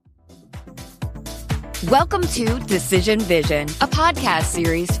Welcome to Decision Vision, a podcast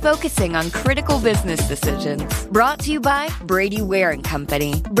series focusing on critical business decisions. Brought to you by Brady Ware &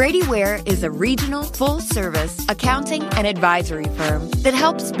 Company. Brady Ware is a regional, full-service accounting and advisory firm that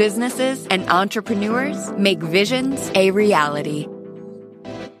helps businesses and entrepreneurs make visions a reality.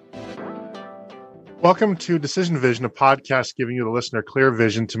 Welcome to Decision Vision, a podcast giving you, the listener, clear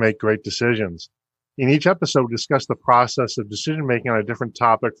vision to make great decisions. In each episode, we discuss the process of decision-making on a different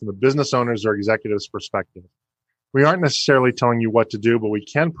topic from the business owner's or executive's perspective. We aren't necessarily telling you what to do, but we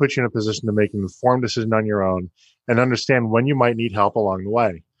can put you in a position to make an informed decision on your own and understand when you might need help along the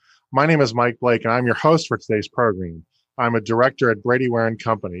way. My name is Mike Blake, and I'm your host for today's program. I'm a director at Brady Ware &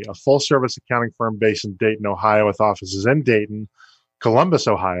 Company, a full-service accounting firm based in Dayton, Ohio, with offices in Dayton, Columbus,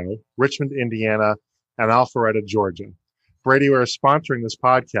 Ohio, Richmond, Indiana, and Alpharetta, Georgia. Brady Ware is sponsoring this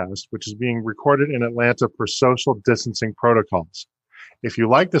podcast, which is being recorded in Atlanta per social distancing protocols. If you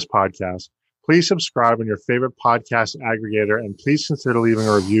like this podcast, please subscribe on your favorite podcast aggregator, and please consider leaving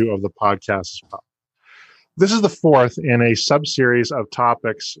a review of the podcast as well. This is the fourth in a sub-series of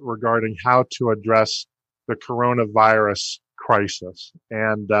topics regarding how to address the coronavirus crisis.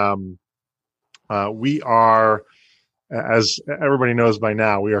 And we are, as everybody knows by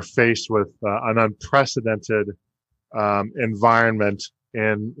now, we are faced with an unprecedented environment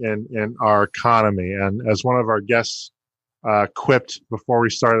in our economy. And as one of our guests quipped before we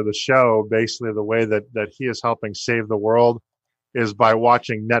started the show, basically the way that he is helping save the world is by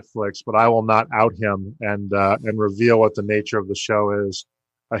watching Netflix, but I will not out him and reveal what the nature of the show is.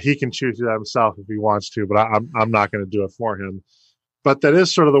 He can choose that himself if he wants to, but I'm not going to do it for him. But that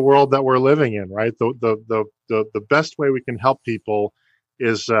is sort of the world that we're living in, right? The best way we can help people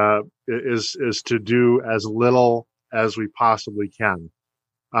is to do as little as we possibly can.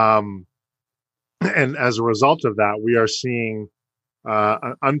 And as a result of that, we are seeing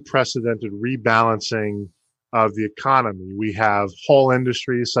an unprecedented rebalancing of the economy. We have whole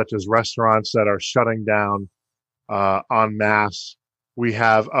industries such as restaurants that are shutting down en masse. We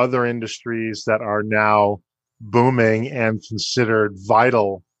have other industries that are now booming and considered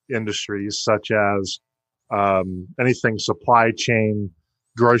vital industries, such as anything supply chain,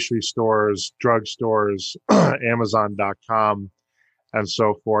 grocery stores, drugstores, Amazon.com, and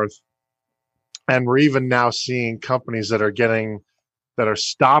so forth. And we're even now seeing companies that are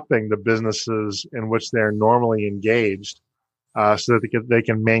stopping the businesses in which they're normally engaged, so that they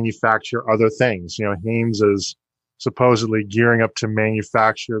can manufacture other things. You know, Hanes is supposedly gearing up to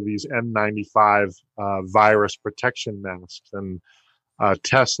manufacture these N95 virus protection masks, and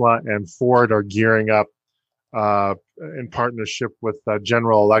Tesla and Ford are gearing up in partnership with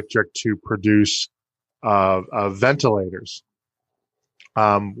General Electric to produce ventilators.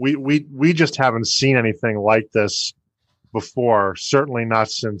 We just haven't seen anything like this before. Certainly not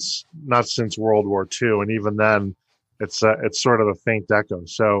since World War II, and even then, it's sort of a faint echo.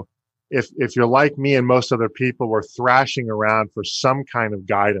 So, if you're like me and most other people, we're thrashing around for some kind of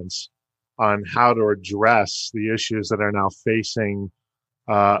guidance on how to address the issues that are now facing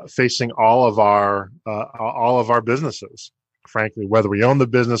all of our businesses, frankly, whether we own the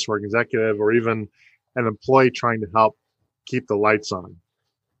business or executive or even an employee trying to help keep the lights on.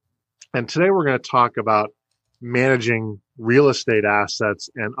 And today we're going to talk about managing real estate assets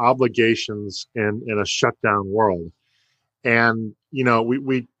and obligations in a shutdown world. And, you know,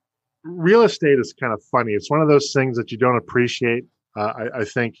 we real estate is kind of funny. It's one of those things that you don't appreciate, I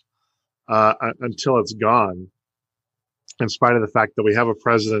think, until it's gone, in spite of the fact that we have a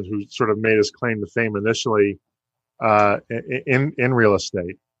president who sort of made his claim to fame initially in real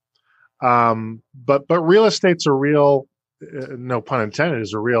estate. But real estate's a real, no pun intended,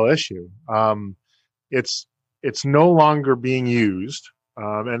 is a real issue. It's no longer being used,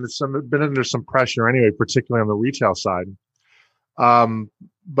 and it's been under some pressure anyway, particularly on the retail side.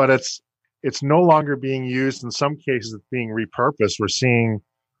 But it's no longer being used. In some cases, it's being repurposed. We're seeing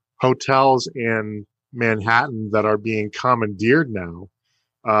hotels in Manhattan that are being commandeered now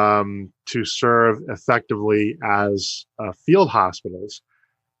to serve effectively as field hospitals.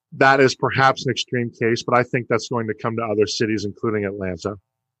 That is perhaps an extreme case, but I think that's going to come to other cities, including Atlanta.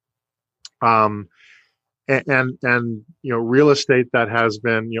 And you know, real estate that has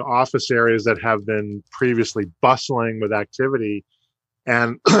been, you know, office areas that have been previously bustling with activity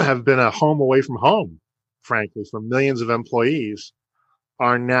and have been a home away from home, frankly, for millions of employees,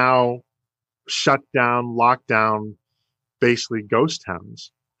 are now shut down, locked down, basically ghost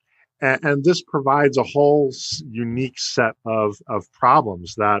towns. And this provides a whole unique set of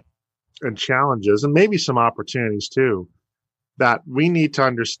problems and challenges, and maybe some opportunities too, that we need to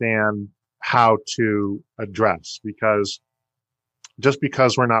understand how to address, because just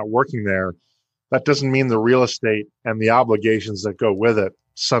because we're not working there that doesn't mean the real estate and the obligations that go with it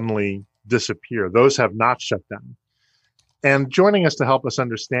suddenly disappear. Those have not shut down. And joining us to help us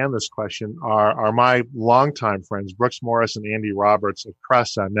understand this question are my longtime friends, Brooks Morris and Andy Roberts of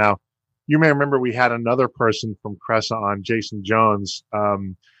Cresa. Now, you may remember we had another person from Cresa on, Jason Jones,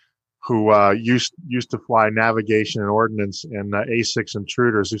 who used to fly navigation and ordnance in A6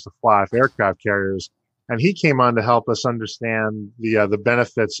 Intruders, used to fly off aircraft carriers, and he came on to help us understand the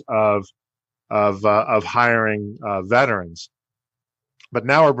benefits of hiring veterans. But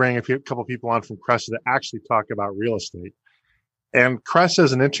now we're bringing a couple people on from Cresa to actually talk about real estate. And Cresa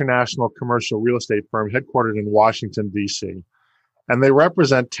is an international commercial real estate firm headquartered in Washington, D.C. And they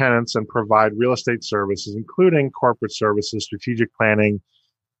represent tenants and provide real estate services, including corporate services, strategic planning,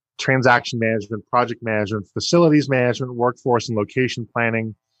 transaction management, project management, facilities management, workforce and location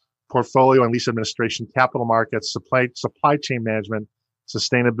planning, portfolio and lease administration, capital markets, supply chain management,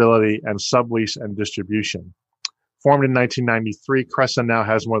 sustainability, and sublease and distribution. Formed in 1993, Cresa now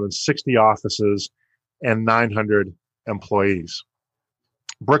has more than 60 offices and 900 employees.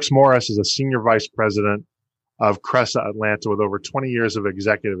 Brooks Morris is a senior vice president of Cresa Atlanta with over 20 years of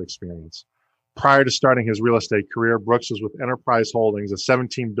executive experience. Prior to starting his real estate career, Brooks was with Enterprise Holdings, a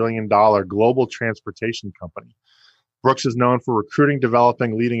 $17 billion global transportation company. Brooks is known for recruiting,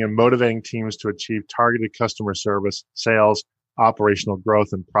 developing, leading, and motivating teams to achieve targeted customer service, sales, operational growth,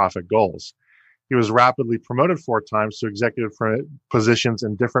 and profit goals. He was rapidly promoted 4 times to executive positions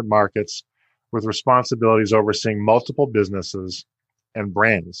in different markets, with responsibilities overseeing multiple businesses and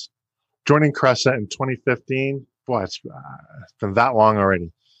brands. Joining Cresa in 2015, it's been that long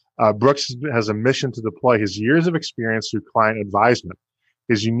already. Brooks has a mission to deploy his years of experience through client advisement.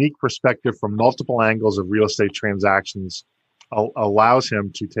 His unique perspective from multiple angles of real estate transactions allows him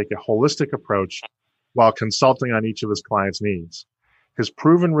to take a holistic approach while consulting on each of his clients' needs. His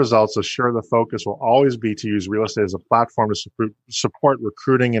proven results assure the focus will always be to use real estate as a platform to support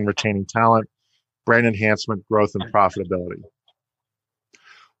recruiting and retaining talent, brand enhancement, growth, and profitability.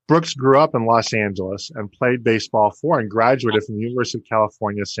 Brooks grew up in Los Angeles and played baseball for and graduated from the University of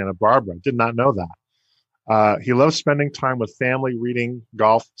California, Santa Barbara. Did not know that. He loves spending time with family, reading,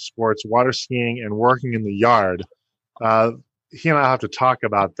 golf, sports, water skiing, and working in the yard. He and I have to talk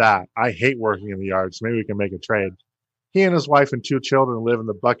about that. I hate working in the yard, so maybe we can make a trade. He and his wife and 2 children live in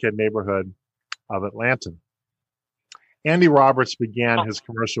the Buckhead neighborhood of Atlanta. Andy Roberts began his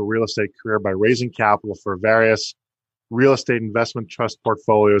commercial real estate career by raising capital for various real estate investment trust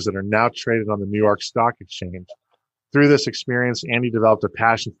portfolios that are now traded on the New York Stock Exchange. Through this experience, Andy developed a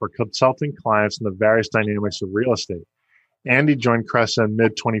passion for consulting clients in the various dynamics of real estate. Andy joined Cresa in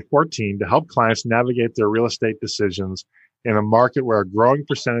mid-2014 to help clients navigate their real estate decisions in a market where a growing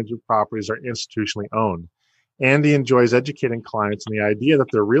percentage of properties are institutionally owned. Andy enjoys educating clients on the idea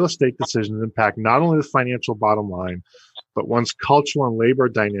that their real estate decisions impact not only the financial bottom line, but one's cultural and labor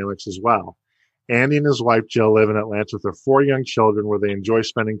dynamics as well. Andy and his wife, Jill, live in Atlanta with their 4 young children, where they enjoy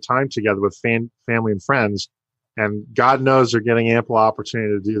spending time together with family and friends. And God knows they're getting ample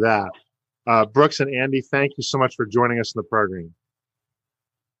opportunity to do that. Brooks and Andy, thank you so much for joining us in the program.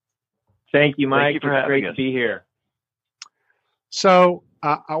 Thank you, Mike. Thank you for it's great us. to be here. So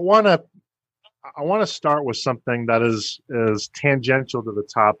I want to start with something that is tangential to the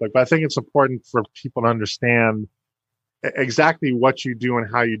topic, but I think it's important for people to understand exactly what you do and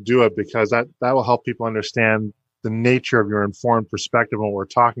how you do it, because that will help people understand the nature of your informed perspective on what we're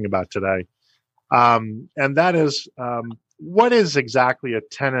talking about today. And that is, what is exactly a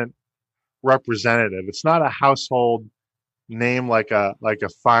tenant representative? It's not a household name like a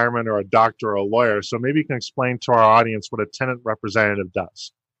fireman or a doctor or a lawyer. So maybe you can explain to our audience what a tenant representative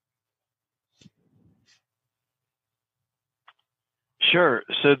does. Sure.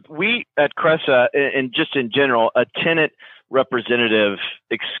 So we at Cresa, and just in general, a tenant representative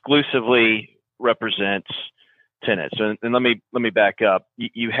exclusively represents tenants. And let me back up.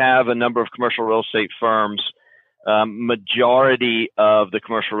 You have a number of commercial real estate firms. Majority of the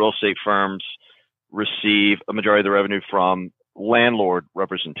commercial real estate firms receive a majority of the revenue from landlord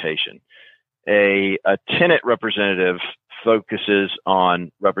representation. A tenant representative focuses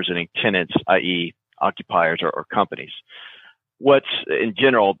on representing tenants, i.e. occupiers or companies. In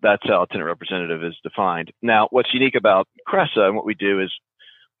general, that's how a tenant representative is defined. Now, what's unique about Cresa and what we do is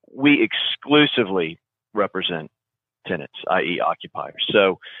we exclusively represent tenants, i.e. occupiers.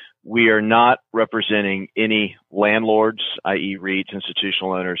 So we are not representing any landlords, i.e. REITs,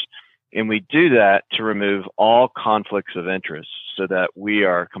 institutional owners. And we do that to remove all conflicts of interest so that we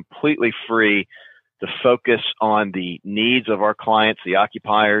are completely free to focus on the needs of our clients, the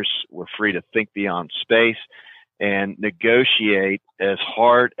occupiers. We're free to think beyond space. and negotiate as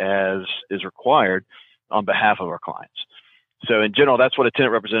hard as is required on behalf of our clients. So in general, that's what a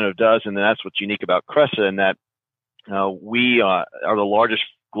tenant representative does, and that's what's unique about Cresa, in that we are the largest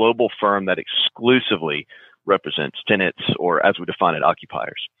global firm that exclusively represents tenants, or as we define it,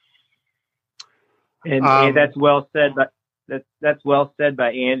 occupiers. And that's well said. But that's well said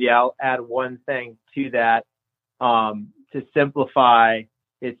by Andy. I'll add one thing to that. To simplify,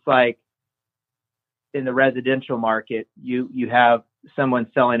 it's like in the residential market, you have someone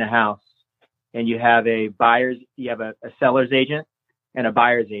selling a house, and you have a seller's agent and a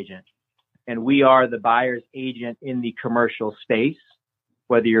buyer's agent. And we are the buyer's agent in the commercial space,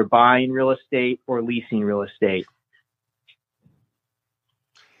 whether you're buying real estate or leasing real estate.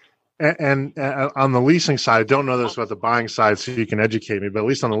 And on the leasing side, I don't know this about the buying side, so you can educate me, but at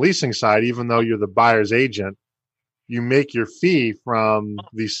least on the leasing side, even though you're the buyer's agent, you make your fee from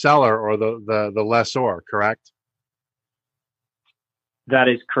the seller or the lessor, correct? That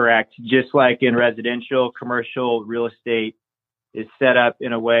is correct. Just like in residential, commercial real estate is set up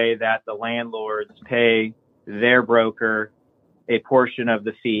in a way that the landlords pay their broker a portion of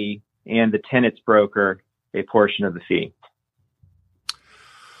the fee and the tenant's broker a portion of the fee.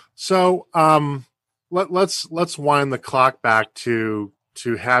 So let's wind the clock back to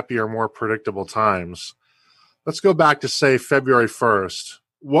happier, more predictable times. Let's go back to, say, February 1st.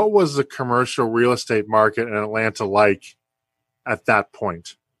 What was the commercial real estate market in Atlanta like at that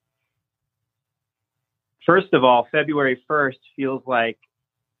point? First of all, February 1st feels like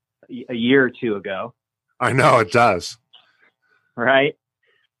a year or two ago. I know it does. Right?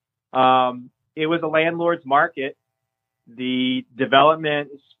 It was a landlord's market. The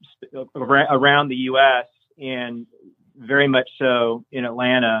development around the U.S. and very much so in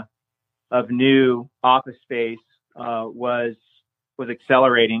Atlanta of new office space was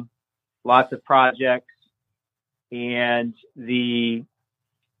accelerating. Lots of projects, and it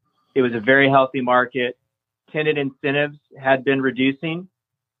was a very healthy market. Tenant incentives had been reducing.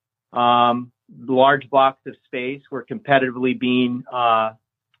 Large blocks of space were competitively being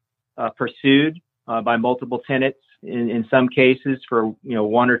pursued by multiple tenants in some cases for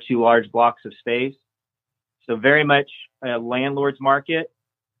one or two large blocks of space. So very much a landlord's market,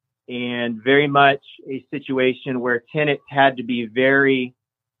 and very much a situation where tenants had to be very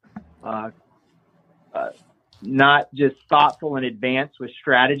not just thoughtful in advance with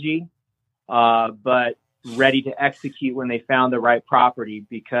strategy, but ready to execute when they found the right property,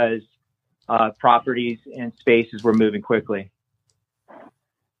 because properties and spaces were moving quickly.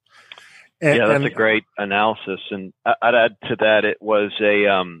 That's a great analysis. And I'd add to that, it was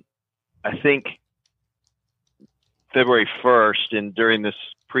I think February 1st, and during this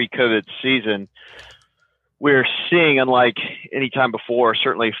pre-COVID season, we're seeing, unlike any time before,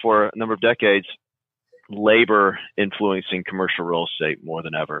 certainly for a number of decades, labor influencing commercial real estate more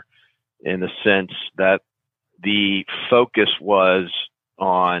than ever, in the sense that the focus was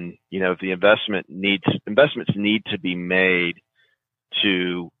on, the investments need to be made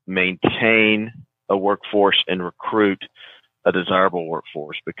to maintain a workforce and recruit a desirable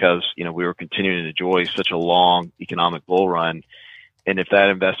workforce, because, we were continuing to enjoy such a long economic bull run. And if that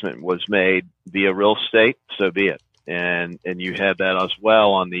investment was made via real estate, so be it. And you had that as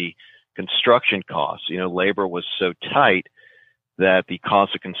well on the construction costs. Labor was so tight that the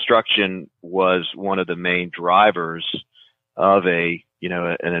cost of construction was one of the main drivers of an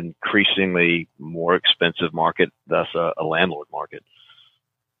increasingly more expensive market, thus a landlord market.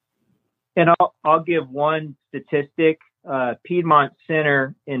 And I'll give one statistic. Piedmont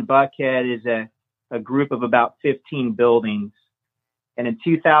Center in Buckhead is a group of about 15 buildings. And in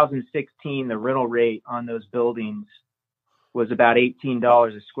 2016, the rental rate on those buildings was about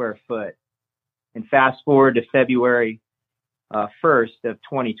 $18 a square foot. And fast forward to February 1st of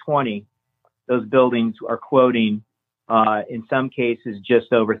 2020, those buildings are quoting, in some cases,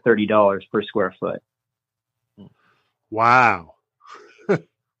 just over $30 per square foot. Wow.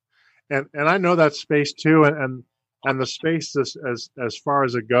 And I know that space too, and the space as far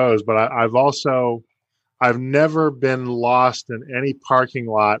as it goes, but I've never been lost in any parking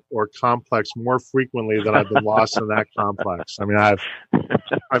lot or complex more frequently than I've been lost in that complex. I mean,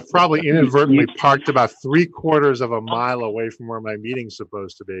 I've probably inadvertently parked about 3/4 of a mile away from where my meeting's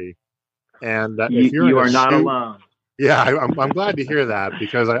supposed to be. And if you are not alone. Yeah, I'm glad to hear that,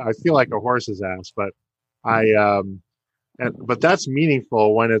 because I feel like a horse's ass. But but that's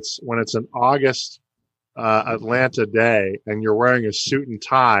meaningful when it's an August Atlanta day and you're wearing a suit and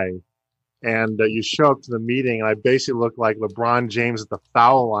tie. And you show up to the meeting, and I basically look like LeBron James at the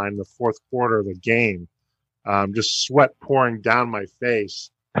foul line in the fourth quarter of the game, just sweat pouring down my face.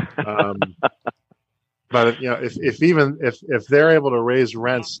 But if they're able to raise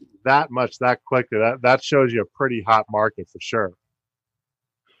rents that much that quickly, that shows you a pretty hot market for sure.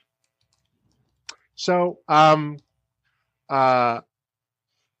 So now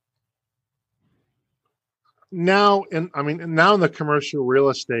in the commercial real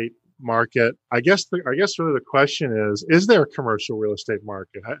estate market, I guess really the question is there a commercial real estate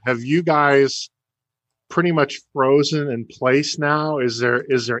market? Have you guys pretty much frozen in place now? Is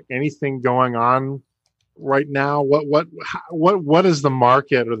there anything going on right now? What does the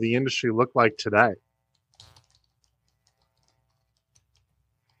market or the industry look like today?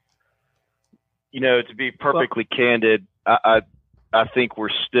 To be perfectly candid, I think we're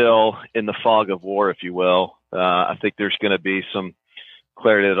still in the fog of war, if you will. I think there's going to be some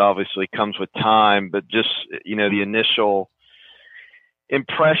clarity that obviously comes with time, but just, the initial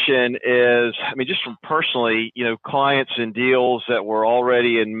impression is, just from personally, clients and deals that were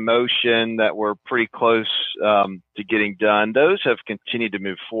already in motion that were pretty close to getting done, those have continued to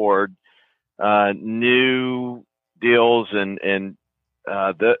move forward. New deals and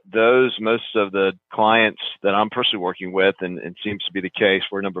those, most of the clients that I'm personally working with, and seems to be the case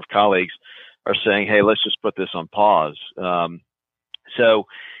for a number of colleagues, are saying, hey, let's just put this on pause. So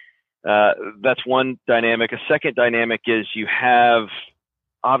that's one dynamic. A second dynamic is you have,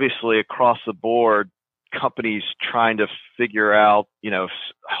 obviously, across the board, companies trying to figure out,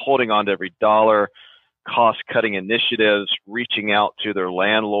 holding on to every dollar, cost-cutting initiatives, reaching out to their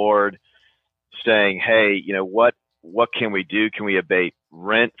landlord, saying, hey, what can we do? Can we abate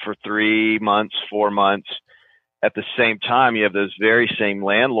rent for 3 months, 4 months? At the same time, you have those very same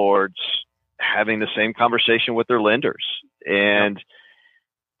landlords having the same conversation with their lenders. And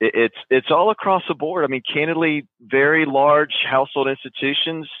it's all across the board. Candidly, very large household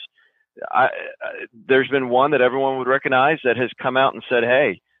institutions. There's been one that everyone would recognize that has come out and said,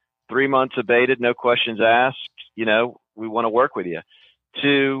 hey, 3 months abated, no questions asked. We want to work with you.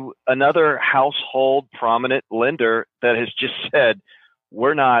 To another household prominent lender that has just said,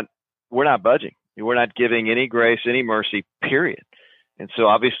 we're not budging. We're not giving any grace, any mercy, period. And so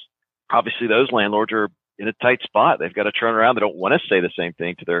obviously those landlords are in a tight spot. They've got to turn around. They don't want to say the same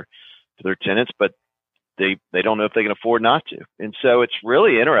thing to their tenants, but they don't know if they can afford not to. And so it's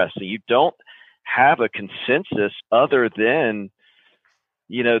really interesting. You don't have a consensus other than,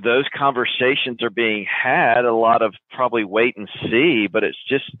 those conversations are being had, a lot of probably wait and see, but it's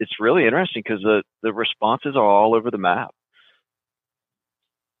really interesting because the responses are all over the map.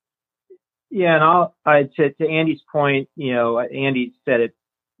 Yeah. And to Andy's point, Andy said it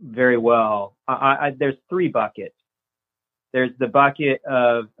very well. There's 3 buckets. There's the bucket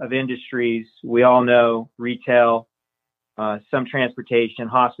of industries. We all know retail, some transportation,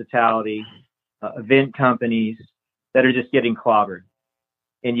 hospitality, event companies that are just getting clobbered.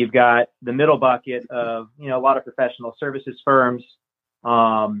 And you've got the middle bucket of, a lot of professional services firms,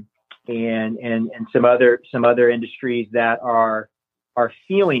 and some other industries that are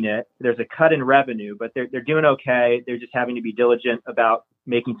feeling it. There's a cut in revenue, but they're doing okay. They're just having to be diligent about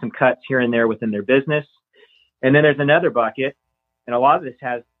making some cuts here and there within their business. And then there's another bucket, and a lot of this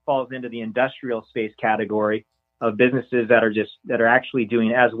falls into the industrial space category of businesses that are actually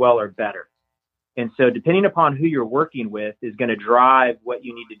doing as well or better. And so depending upon who you're working with is going to drive what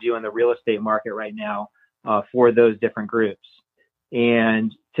you need to do in the real estate market right now for those different groups.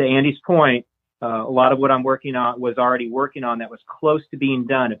 And to Andy's point, a lot of what I'm working on was already working on that was close to being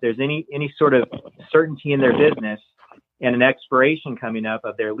done. If there's any sort of certainty in their business and an expiration coming up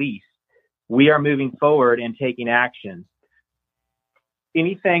of their lease, we are moving forward and taking action.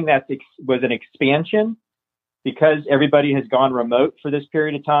 Anything that was an expansion, because everybody has gone remote for this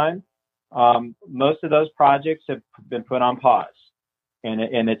period of time, most of those projects have been put on pause,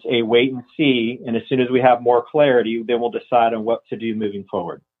 and it's a wait and see. And as soon as we have more clarity, then we'll decide on what to do moving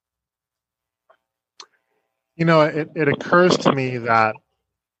forward. It occurs to me that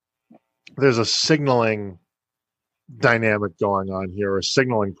there's a signaling dynamic going on here, a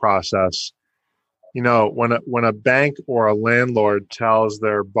signaling process. When a bank or a landlord tells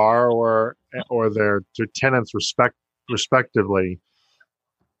their borrower or their tenants respectively,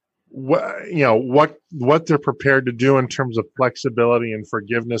 what they're prepared to do in terms of flexibility and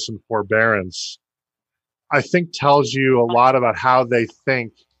forgiveness and forbearance, I think tells you a lot about how they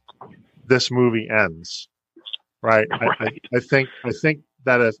think this movie ends. Right. I think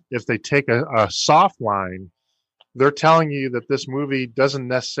that if they take a soft line, they're telling you that this movie doesn't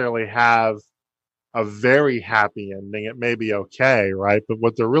necessarily have a very happy ending. It may be okay, right? But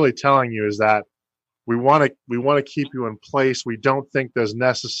what they're really telling you is that we want to keep you in place. We don't think there's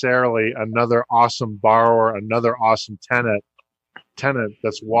necessarily another awesome borrower, another awesome tenant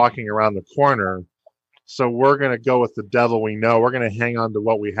that's walking around the corner. So we're going to go with the devil we know. We're going to hang on to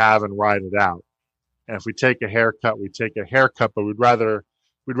what we have and ride it out. And if we take a haircut, we take a haircut, but we'd rather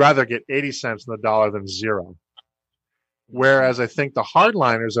get 80 cents on the dollar than zero. Whereas I think the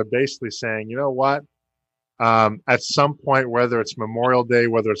hardliners are basically saying, you know what? At some point, whether it's Memorial Day,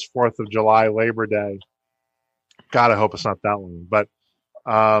 whether it's 4th of July, Labor Day, God, I hope it's not that long. But,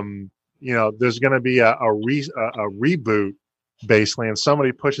 there's going to be a reboot, basically, and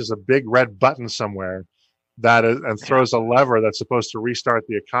somebody pushes a big red button somewhere and throws a lever that's supposed to restart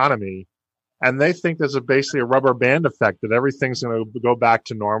the economy. And they think there's basically a rubber band effect that everything's going to go back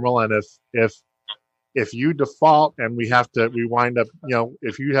to normal. And if you default and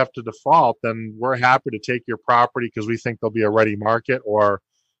if you have to default, then we're happy to take your property because we think there'll be a ready market, or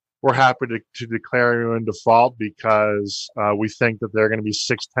we're happy to declare you in default because we think that there are going to be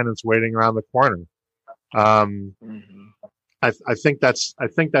 6 tenants waiting around the corner. I think that's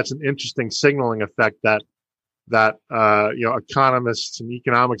an interesting signaling effect that economists and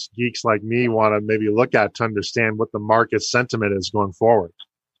economics geeks like me want to maybe look at to understand what the market sentiment is going forward.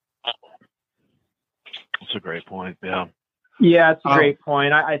 That's a great point. Yeah. Yeah, it's a great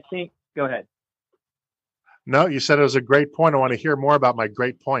point. I think, go ahead. No, you said it was a great point. I want to hear more about my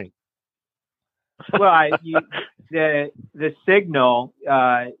great point. Well, the signal,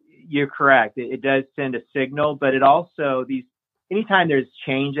 you're correct. It does send a signal, but it also, anytime there's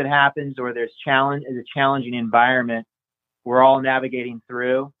change that happens or there's a challenging environment we're all navigating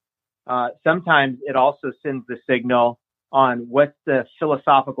through, sometimes it also sends the signal on what's the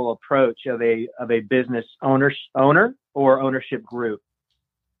philosophical approach of a business owner or ownership group.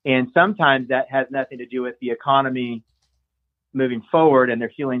 And sometimes that has nothing to do with the economy moving forward and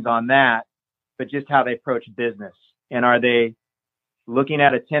their feelings on that, but just how they approach business. And are they looking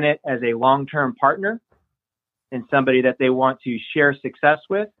at a tenant as a long-term partner and somebody that they want to share success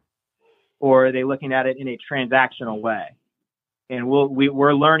with, or are they looking at it in a transactional way? And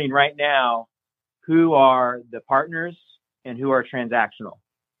we're learning right now who are the partners and who are transactional.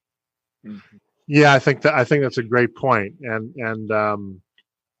 Yeah, I think that's a great point. And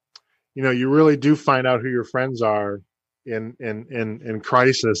you really do find out who your friends are in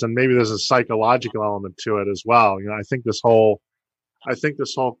crisis, and maybe there's a psychological element to it as well. I think this whole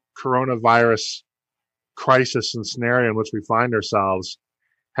coronavirus crisis and scenario in which we find ourselves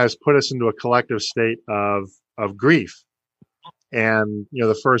has put us into a collective state of grief. And,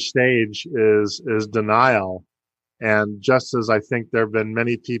 the first stage is denial. And just as I think there have been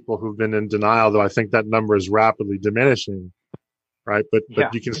many people who've been in denial, though I think that number is rapidly diminishing, right? But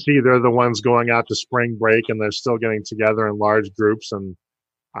you can see they're the ones going out to spring break and they're still getting together in large groups and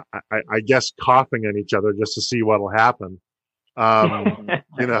I guess coughing at each other just to see what'll happen.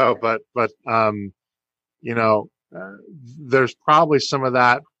 There's probably some of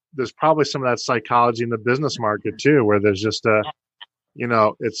that psychology in the business market too, where there's just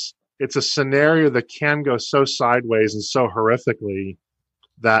it's a scenario that can go so sideways and so horrifically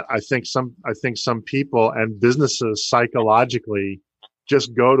that I think some people and businesses psychologically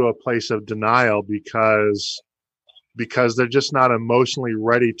just go to a place of denial because they're just not emotionally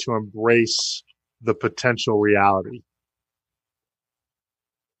ready to embrace the potential reality.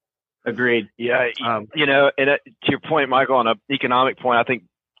 Agreed. Yeah. And to your point, Michael, on an economic point, I think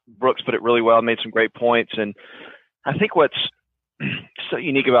Brooks put it really well, made some great points. And I think what's so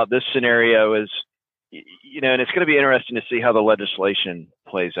unique about this scenario is, and it's going to be interesting to see how the legislation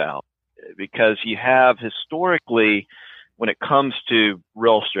plays out, because you have historically, when it comes to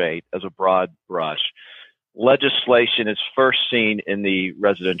real estate as a broad brush, legislation is first seen in the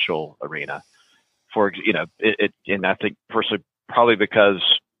residential arena. And I think personally, probably because,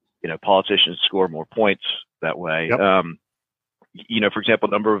 politicians score more points that way. Yep. For example,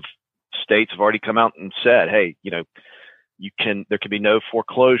 a number of states have already come out and said, hey, there can be no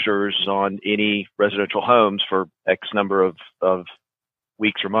foreclosures on any residential homes for X number of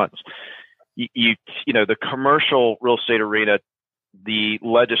weeks or months. The commercial real estate arena, the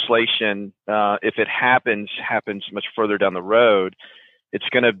legislation, if it happens much further down the road, it's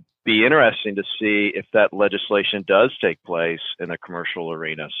going to be interesting to see if that legislation does take place in the commercial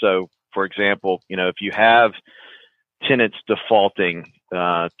arena. So, for example, if you have tenants defaulting,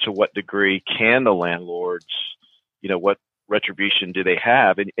 to what degree can the landlords, what retribution do they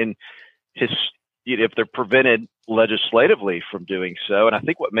have? And if they're prevented legislatively from doing so, and I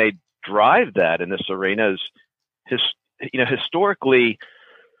think what may drive that in this arena is, historically,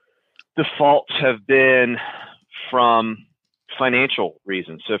 defaults have been from financial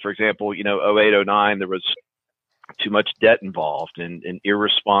reasons. So, for example, 08, 09, there was too much debt involved and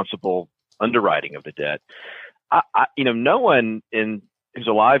irresponsible underwriting of the debt. No one who's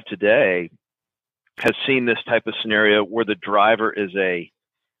alive today has seen this type of scenario where the driver is a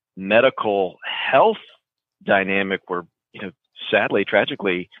medical health dynamic where, sadly,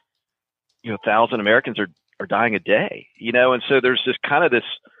 tragically, 1,000 Americans are dying a day, and so there's this kind of this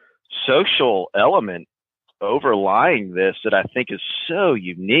social element overlying this that I think is so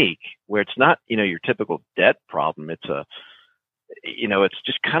unique, where it's not, your typical debt problem. It's it's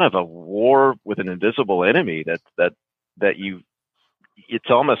just kind of a war with an invisible enemy it's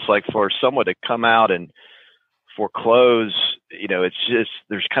almost like for someone to come out and foreclose, it's just,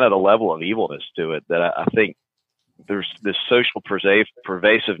 there's kind of the level of evilness to it that I think there's this social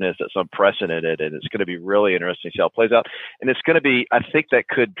pervasiveness that's unprecedented, and it's going to be really interesting to see how it plays out. And it's going to be, I think that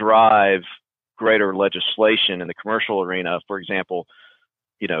could drive greater legislation in the commercial arena. For example,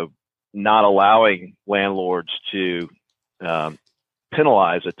 not allowing landlords to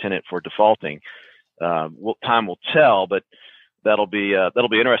penalize a tenant for defaulting. Time will tell, but that'll be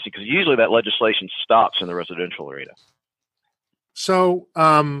interesting, because usually that legislation stops in the residential arena. So,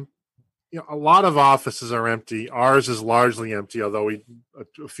 a lot of offices are empty. Ours is largely empty, although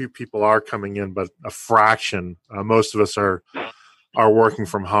a few people are coming in, but a fraction. Most of us are working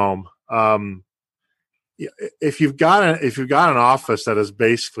from home. If you've got an office that is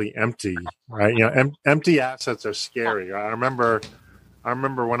basically empty, right? Empty assets are scary. I remember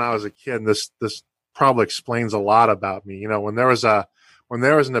when I was a kid. This probably explains a lot about me. When there was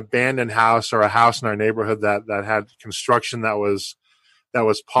an abandoned house or a house in our neighborhood that had construction that was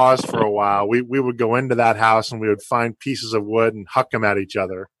paused for a while, we would go into that house and we would find pieces of wood and huck them at each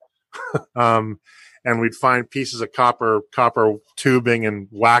other. And we'd find pieces of copper tubing and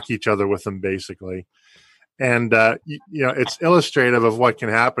whack each other with them, basically. And, it's illustrative of what can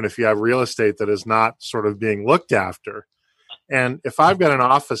happen if you have real estate that is not sort of being looked after. And if I've got an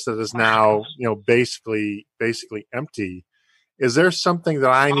office that is now, basically empty, is there something that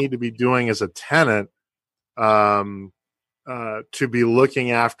I need to be doing as a tenant to be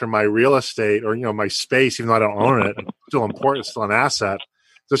looking after my real estate or, my space, even though I don't own it? It's still important, it's still an asset.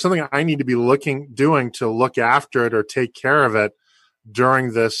 There's something I need to be doing to look after it or take care of it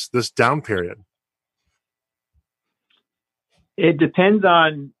during this down period? It depends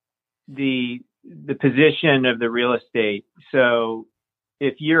on the position of the real estate. So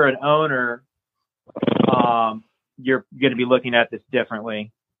if you're an owner, you're going to be looking at this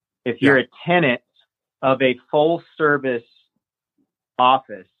differently. If you're a tenant of a full service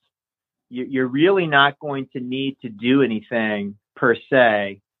office, you're really not going to need to do anything per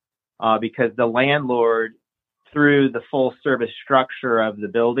se, because the landlord, through the full service structure of the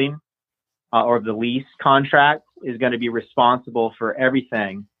building or the lease contract, is going to be responsible for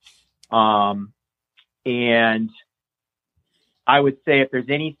everything. And I would say if there's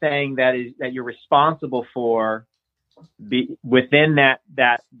anything that you're responsible for within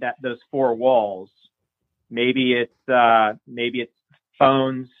those four walls, maybe it's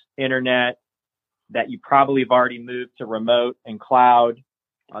phones, internet, that you probably have already moved to remote and cloud.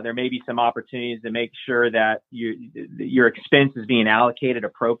 There may be some opportunities to make sure that your expense is being allocated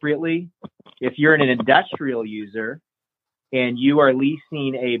appropriately. If you're an industrial user and you are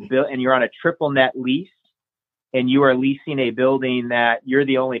leasing and you're on a triple net lease and you are leasing a building that you're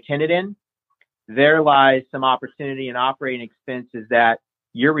the only tenant in, there lies some opportunity and operating expenses that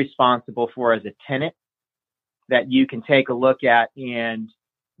you're responsible for as a tenant that you can take a look at and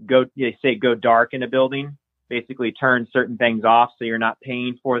go dark in a building, basically turn certain things off so you're not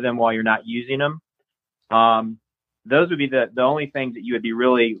paying for them while you're not using them. Those would be the only things that you would be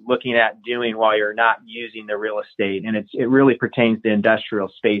really looking at doing while you're not using the real estate. And it really pertains to industrial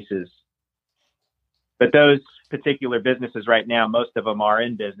spaces. But those particular businesses right now, most of them are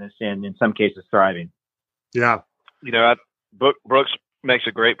in business and in some cases thriving. Yeah. Brooks makes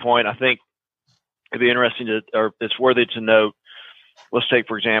a great point. I think it'd be interesting it's worthy to note. Let's take,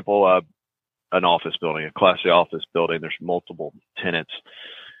 for example, an office building, a Class A office building. There's multiple tenants.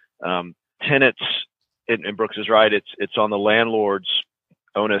 Tenants, and Brooks is right, it's on the landlord's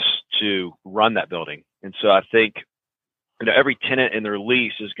onus to run that building. And so I think every tenant in their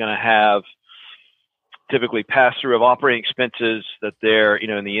lease is going to have typically pass through of operating expenses that they're,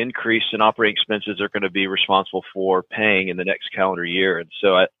 and the increase in operating expenses are going to be responsible for paying in the next calendar year. And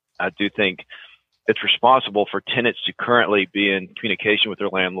so I do think it's responsible for tenants to currently be in communication with their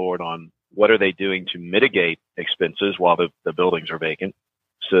landlord on what are they doing to mitigate expenses while the buildings are vacant,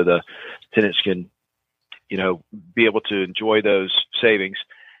 so the tenants can, be able to enjoy those savings.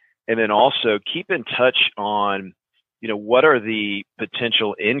 And then also keep in touch on, what are the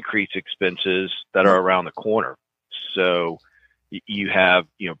potential increased expenses that are around the corner. So you have,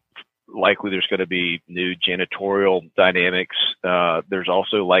 likely there's going to be new janitorial dynamics. There's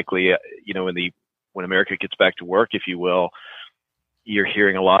also likely, in the when America gets back to work, if you will, you're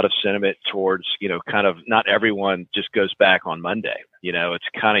hearing a lot of sentiment towards, kind of not everyone just goes back on Monday. It's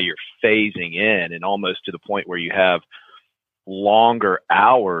kind of you're phasing in, and almost to the point where you have longer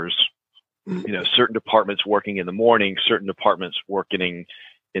hours, certain departments working in the morning, certain departments working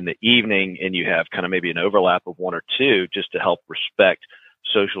in the evening, and you have kind of maybe an overlap of one or two just to help respect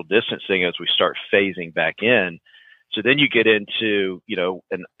social distancing as we start phasing back in. So then you get into,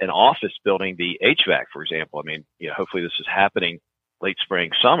 an office building, the HVAC, for example. I mean, hopefully this is happening late spring,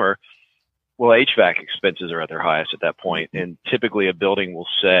 summer. Well, HVAC expenses are at their highest at that point. And typically a building will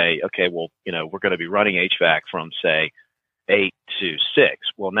say, okay, well, we're going to be running HVAC from, say, 8 to 6.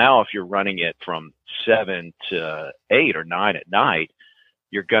 Well, now if you're running it from 7 to 8 or 9 at night,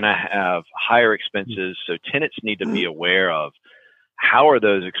 you're going to have higher expenses. So tenants need to be aware of how are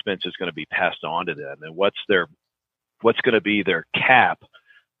those expenses going to be passed on to them, and what's going to be their cap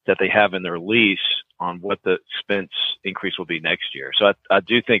that they have in their lease on what the expense increase will be next year. So I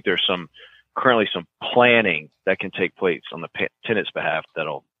do think there's currently some planning that can take place on the tenant's behalf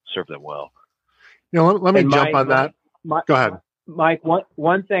that'll serve them well. Let me jump on that. Go ahead. Mike,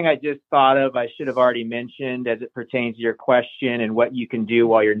 one thing I just thought of, I should have already mentioned as it pertains to your question and what you can do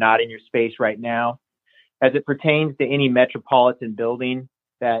while you're not in your space right now. As it pertains to any metropolitan building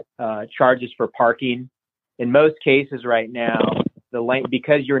that charges for parking, in most cases right now,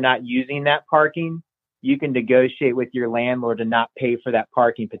 because you're not using that parking, you can negotiate with your landlord to not pay for that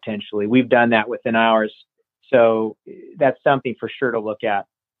parking potentially. We've done that within ours. So that's something for sure to look at.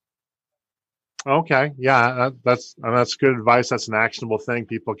 Okay. Yeah, that's good advice. That's an actionable thing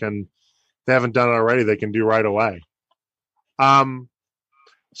people can, if they haven't done it already, they can do right away.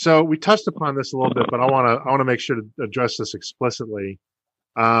 So we touched upon this a little bit, but I want to make sure to address this explicitly.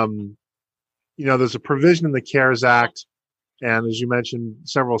 There's a provision in the CARES Act, and as you mentioned,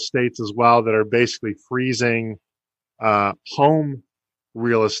 several states as well that are basically freezing home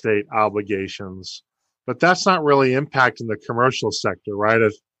real estate obligations, but that's not really impacting the commercial sector, right?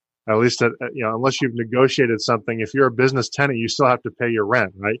 At least, unless you've negotiated something, if you're a business tenant, you still have to pay your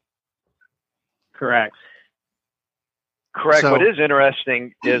rent, right? Correct. So, what is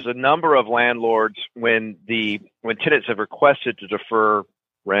interesting is a number of landlords, when tenants have requested to defer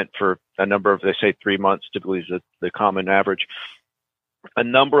rent for a number of, they say 3 months, typically is the common average. A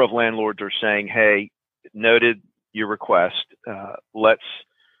number of landlords are saying, hey, noted your request. Let's,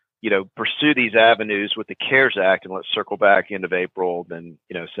 pursue these avenues with the CARES Act, and let's circle back end of April, then,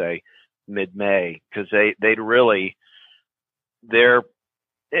 say mid-May, because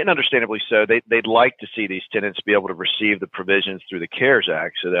and understandably so, they'd like to see these tenants be able to receive the provisions through the CARES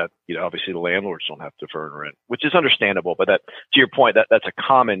Act so that, obviously the landlords don't have to defer rent, which is understandable. But that, to your point, that's a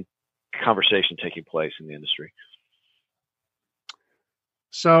common conversation taking place in the industry.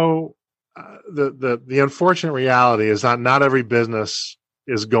 So the unfortunate reality is that not every business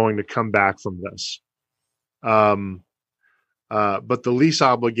is going to come back from this. But the lease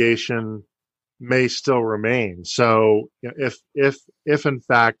obligation may still remain. So if in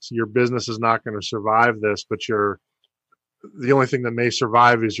fact your business is not going to survive this, but the only thing that may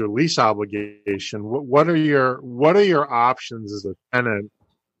survive is your lease obligation, what are your options as a tenant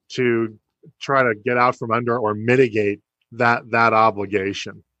to try to get out from under or mitigate that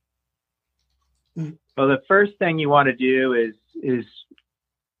obligation? Well, the first thing you want to do is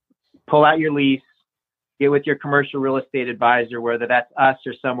pull out your lease, get with your commercial real estate advisor, whether that's us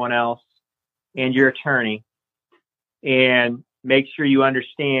or someone else, and your attorney, and make sure you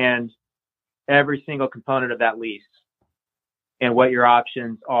understand every single component of that lease and what your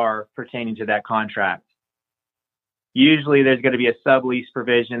options are pertaining to that contract. Usually there's going to be a sublease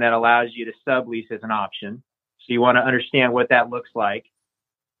provision that allows you to sublease as an option. So you want to understand what that looks like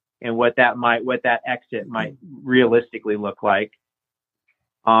and what that exit might realistically look like.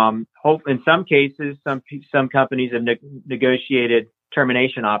 In some cases, some companies have negotiated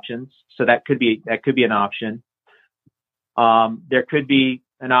termination options, so that could be an option. There could be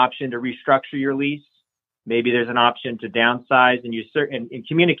an option to restructure your lease. Maybe there's an option to downsize, and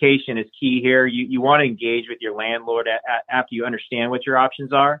communication is key here. You want to engage with your landlord after you understand what your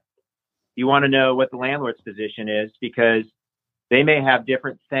options are. You want to know what the landlord's position is, because they may have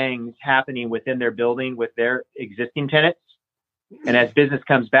different things happening within their building with their existing tenants. And as business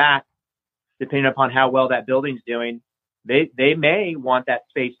comes back, depending upon how well that building's doing, they may want that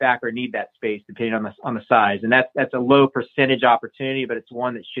space back or need that space depending on the size. And that's a low percentage opportunity, but it's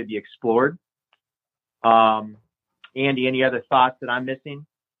one that should be explored. Andy, any other thoughts that I'm missing?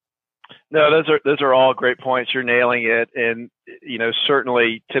 No, those are all great points. You're nailing it. And,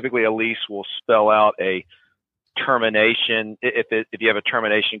 certainly typically a lease will spell out a termination. If you have a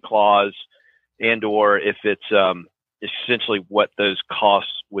termination clause, and or if it's essentially what those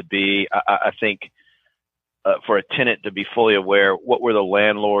costs would be. I think for a tenant to be fully aware, what were the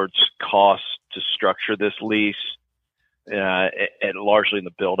landlord's costs to structure this lease, and largely in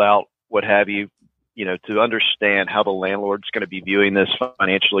the build out, what have you, to understand how the landlord's going to be viewing this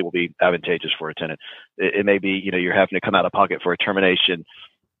financially will be advantageous for a tenant. It may be, you're having to come out of pocket for a termination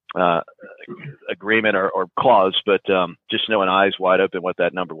agreement or clause, but just knowing eyes wide open what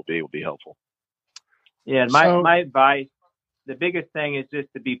that number will be helpful. Yeah, and my advice, the biggest thing is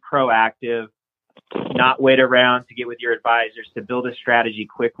just to be proactive, not wait around to get with your advisors, to build a strategy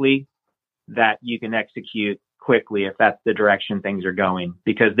quickly that you can execute quickly if that's the direction things are going,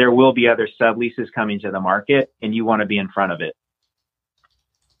 because there will be other subleases coming to the market and you want to be in front of it.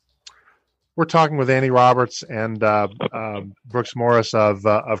 We're talking with Andy Roberts and Brooks Morris of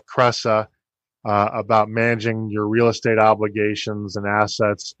Cresa about managing your real estate obligations and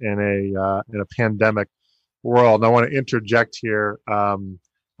assets in a pandemic world. And I want to interject here.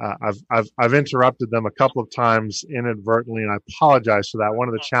 I've interrupted them a couple of times inadvertently, and I apologize for that. One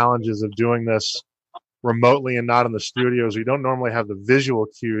of the challenges of doing this remotely and not in the studios, we don't normally have the visual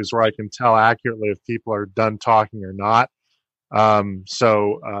cues where I can tell accurately if people are done talking or not.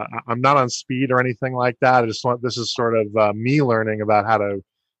 So I'm not on speed or anything like that. This is sort of me learning about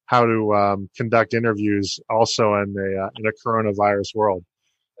how to conduct interviews also in a coronavirus world.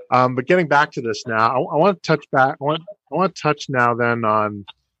 But getting back to this now, I want to touch back. I want to touch now then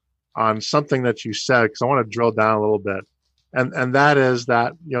on something that you said, because I want to drill down a little bit. And that is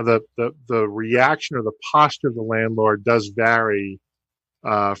that, the reaction or the posture of the landlord does vary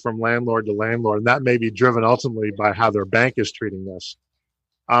from landlord to landlord, and that may be driven ultimately by how their bank is treating this.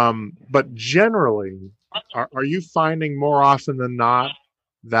 But generally, are you finding more often than not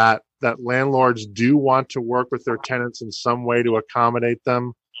that landlords do want to work with their tenants in some way to accommodate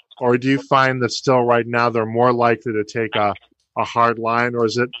them? Or do you find that still right now they're more likely to take a hard line, or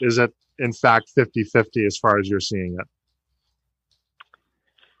is it in fact 50-50 as far as you're seeing it?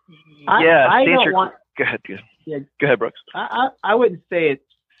 Yeah, I don't want. Go ahead. Yeah, go ahead, Brooks. I wouldn't say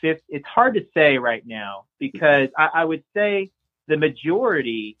it's hard to say right now, because I would say the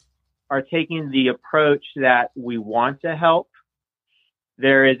majority are taking the approach that we want to help.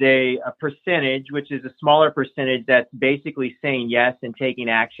 There is a percentage, which is a smaller percentage, that's basically saying yes and taking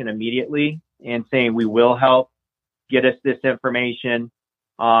action immediately and saying we will help, get us this information,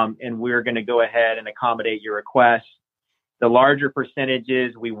 and we're going to go ahead and accommodate your request. The larger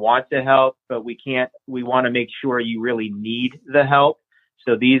percentages, we want to help, but we want to make sure you really need the help.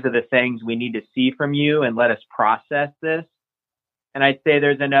 So these are the things we need to see from you and let us process this. And I'd say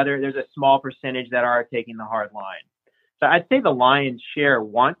there's a small percentage that are taking the hard line. So I'd say the lion's share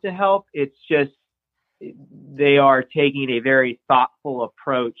want to help. It's just they are taking a very thoughtful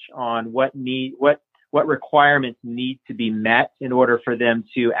approach on what requirements need to be met in order for them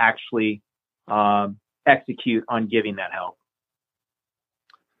to actually execute on giving that help.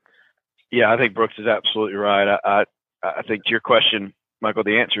 Yeah, I think Brooks is absolutely right. I think to your question, Michael,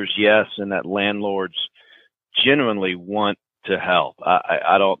 the answer is yes, and that landlords genuinely want to help.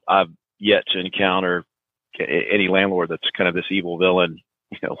 I've yet to encounter any landlord that's kind of this evil villain,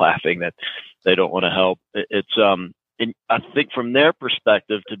 laughing that they don't want to help. It's and I think from their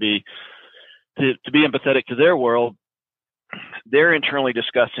perspective, to be empathetic to their world, they're internally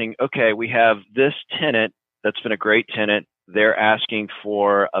discussing, okay, we have this tenant that's been a great tenant. They're asking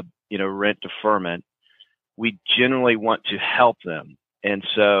for a rent deferment. We generally want to help them. And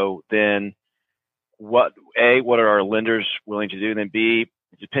so then what are our lenders willing to do? And then B,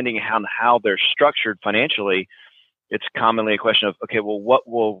 depending on how they're structured financially, it's commonly a question of, okay, well, what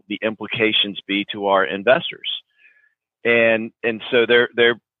will the implications be to our investors? And so they're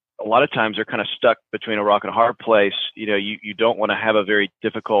a lot of times they're kind of stuck between a rock and a hard place. You don't want to have a very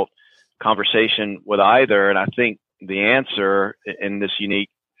difficult conversation with either. And I think the answer in this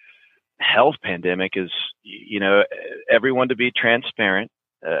unique health pandemic is, everyone to be transparent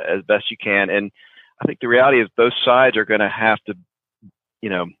as best you can. And I think the reality is both sides are going to have to,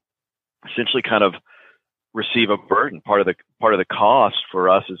 essentially kind of receive a burden, part of the cost for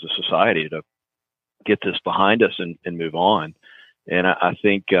us as a society to get this behind us and move on. And I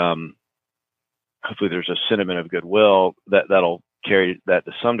think hopefully there's a sentiment of goodwill that'll carry that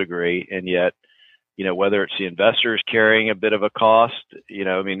to some degree. And yet, whether it's the investors carrying a bit of a cost, so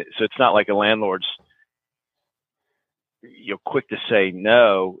it's not like a landlord's quick to say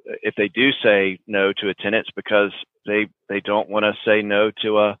no. If they do say no to a tenant, it's because they don't want to say no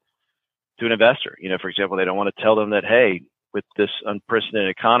to an investor. For example, they don't want to tell them that, hey, with this unprecedented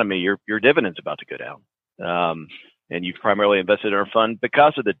economy, your dividend's about to go down. And you've primarily invested in our fund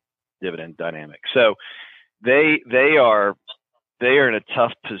because of the dividend dynamic. So they are in a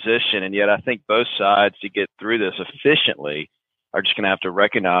tough position, and yet I think both sides, to get through this efficiently, are just going to have to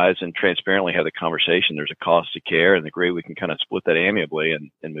recognize and transparently have the conversation. There's a cost to care, and agree we can kind of split that amicably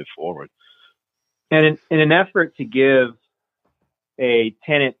and move forward. And in an effort to give a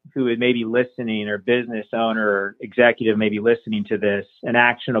tenant who is maybe listening, or business owner or executive maybe listening to this, an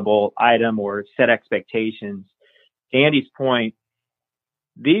actionable item or set expectations, to Andy's point,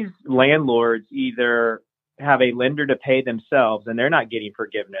 these landlords either have a lender to pay themselves, and they're not getting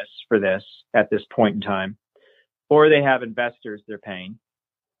forgiveness for this at this point in time, or they have investors they're paying.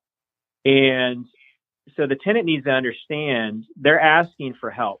 And so the tenant needs to understand they're asking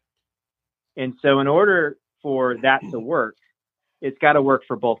for help. And so in order for that to work, it's got to work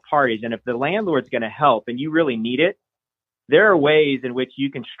for both parties. And if the landlord's going to help and you really need it, there are ways in which you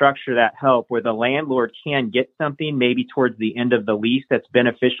can structure that help where the landlord can get something maybe towards the end of the lease that's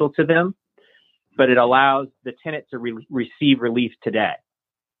beneficial to them, but it allows the tenant to receive relief today.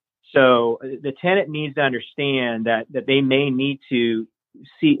 So the tenant needs to understand that they may need to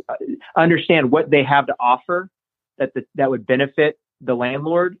understand what they have to offer that would benefit the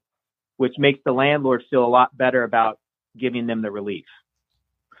landlord, which makes the landlord feel a lot better about giving them the relief.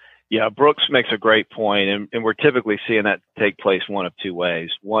 Yeah, Brooks makes a great point, and we're typically seeing that take place one of two ways.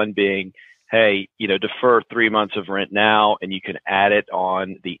 One being, hey, defer 3 months of rent now, and you can add it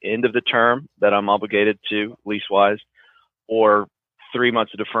on the end of the term that I'm obligated to lease-wise, or 3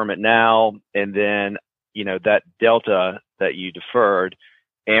 months of deferment now, and then, that delta that you deferred,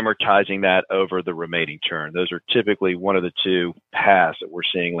 amortizing that over the remaining term. Those are typically one of the two paths that we're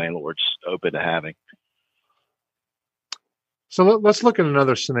seeing landlords open to having. So let's look at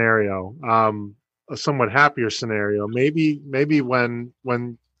another scenario, a somewhat happier scenario. Maybe when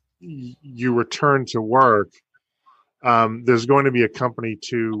you return to work, there's going to be a company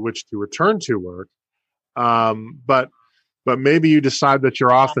to which to return to work, but maybe you decide that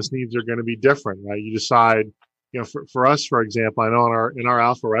your office needs are going to be different, right? You decide, for us, for example, I know in our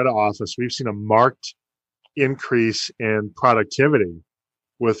Alpharetta office, we've seen a marked increase in productivity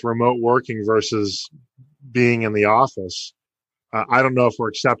with remote working versus being in the office. I don't know if we're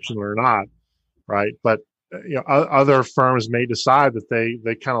exceptional or not, right? But other firms may decide that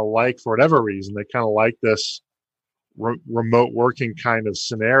they kind of like, for whatever reason, they kind of like this remote working kind of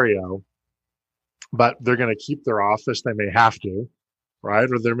scenario, but they're going to keep their office. They may have to, right?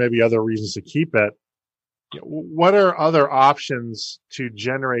 Or there may be other reasons to keep it. What are other options to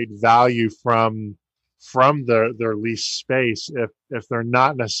generate value from their lease space if they're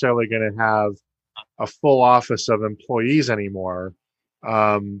not necessarily going to have a full office of employees anymore,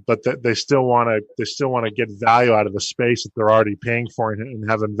 but they still want to get value out of the space that they're already paying for and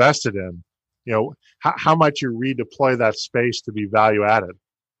have invested in? How might you redeploy that space to be value added?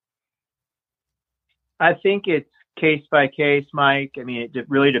 I think it's case by case, Mike. I mean, it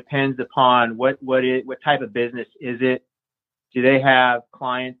really depends upon what type of business is it. Do they have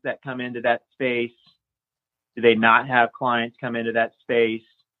clients that come into that space? Do they not have clients come into that space?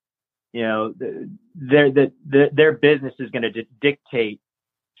 Their business is going to dictate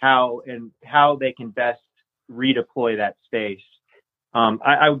how they can best redeploy that space.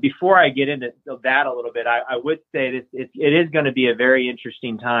 Before I get into that a little bit, I would say it is going to be a very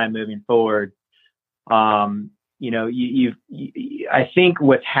interesting time moving forward. I think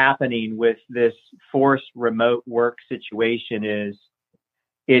what's happening with this forced remote work situation is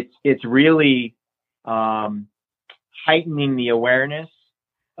it's really heightening the awareness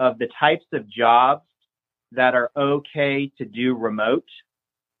of the types of jobs that are okay to do remote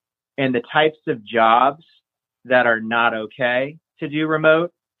and the types of jobs that are not okay to do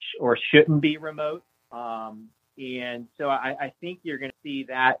remote or shouldn't be remote. And so I think you're going to see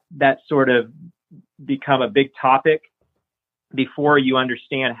that sort of become a big topic before you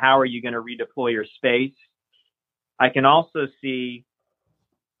understand how are you going to redeploy your space. I can also see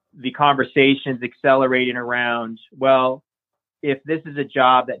the conversations accelerating around, well, if this is a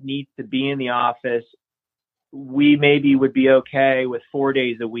job that needs to be in the office, we maybe would be okay with 4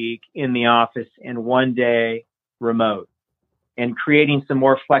 days a week in the office and 1 day remote, and creating some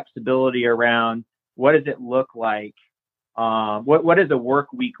more flexibility around what does it look like? What does a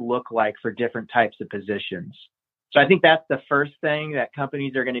work week look like for different types of positions? So I think that's the first thing that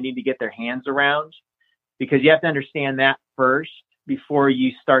companies are going to need to get their hands around, because you have to understand that first before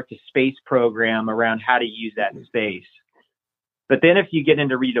you start to space program around how to use that space. But then if you get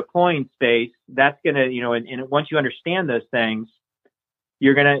into redeploying space, that's going to, and once you understand those things,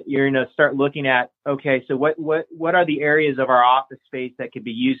 you're going to start looking at, okay, so what are the areas of our office space that could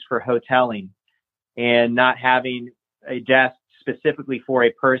be used for hoteling and not having a desk specifically for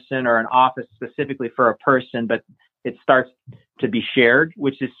a person or an office specifically for a person, but it starts to be shared,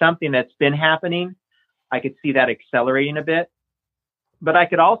 which is something that's been happening. I could see that accelerating a bit, but I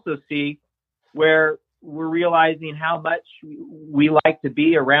could also see where we're realizing how much we like to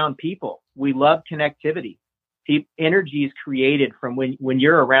be around people. We love connectivity. Energy is created from when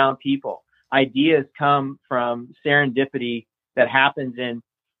you're around people. Ideas come from serendipity that happens in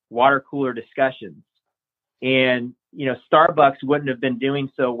water cooler discussions. And, Starbucks wouldn't have been doing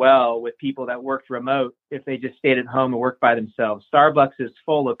so well with people that worked remote if they just stayed at home and worked by themselves. Starbucks is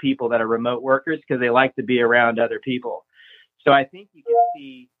full of people that are remote workers because they like to be around other people. So I think you can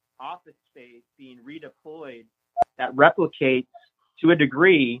see office space being redeployed that replicates, to a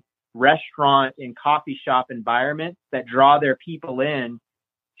degree, restaurant and coffee shop environments that draw their people in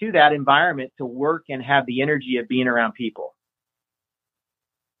to that environment to work and have the energy of being around people.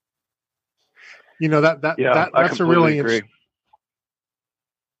 That's a really interesting.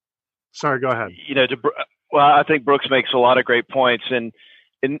 Sorry, go ahead. I think Brooks makes a lot of great points, and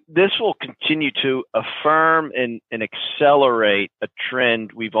this will continue to affirm and accelerate a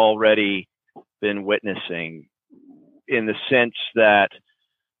trend we've already been witnessing, in the sense that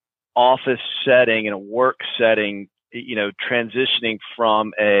office setting and a work setting, transitioning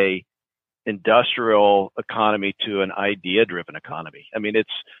from a industrial economy to an idea-driven economy. I mean,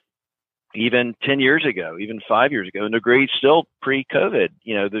 it's even 10 years ago, even 5 years ago, and degree still pre-COVID,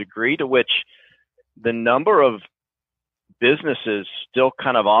 the degree to which the number of businesses still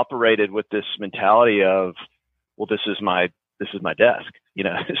kind of operated with this mentality of, well, this is my desk,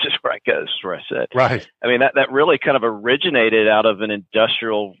 this is where I go, this is where I sit. Right. I mean, that really kind of originated out of an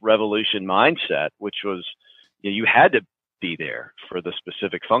industrial revolution mindset, which was, you had to be there for the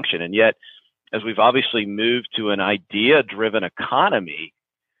specific function. And yet, as we've obviously moved to an idea-driven economy,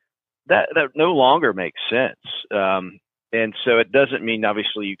 that no longer makes sense. And so it doesn't mean,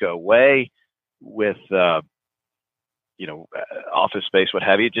 obviously, you go away with, office space, what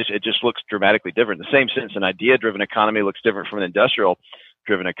have you. It just looks dramatically different. In the same sense, an idea-driven economy looks different from an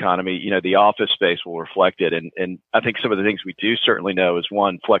industrial-driven economy. The office space will reflect it. And I think some of the things we do certainly know is,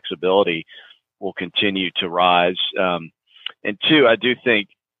 one, flexibility will continue to rise. And two, I do think,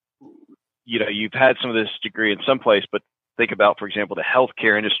 you've had some of this degree in some place, but think about, for example, the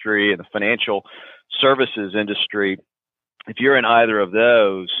healthcare industry and the financial services industry. If you're in either of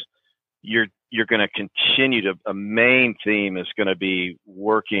those, you're going to continue to, a main theme is going to be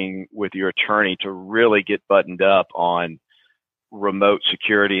working with your attorney to really get buttoned up on remote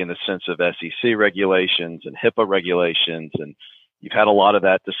security in the sense of SEC regulations and HIPAA regulations. And you've had a lot of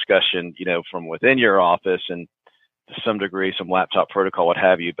that discussion, from within your office and to some degree, some laptop protocol, what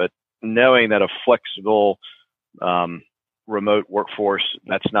have you. But knowing that a flexible, remote workforce,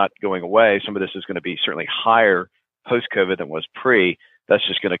 that's not going away. Some of this is going to be certainly higher post-COVID than was pre. That's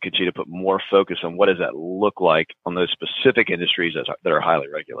just going to continue to put more focus on what does that look like on those specific industries that are highly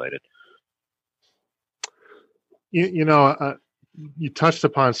regulated. You touched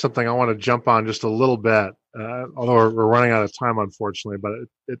upon something I want to jump on just a little bit, although we're running out of time, unfortunately, but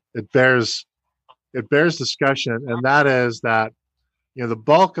it bears discussion. And that is that, the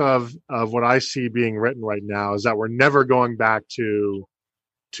bulk of what I see being written right now is that we're never going back to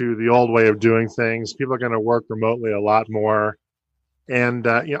the old way of doing things. People are going to work remotely a lot more. And,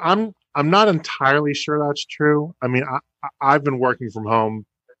 I'm not entirely sure that's true. I mean, I've been working from home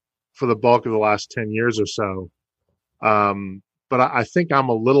for the bulk of the last 10 years or so. But I think I'm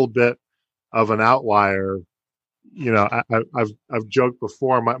a little bit of an outlier. I've joked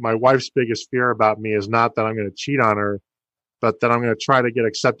before, my wife's biggest fear about me is not that I'm going to cheat on her, but that I'm going to try to get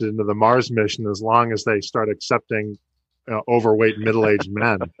accepted into the Mars mission as long as they start accepting overweight middle-aged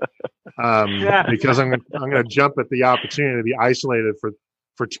men. Because I'm going to jump at the opportunity to be isolated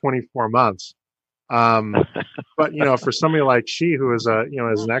for 24 months. But for somebody like she, who is as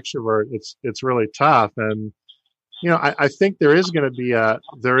an extrovert, it's really tough. And I think there is going to be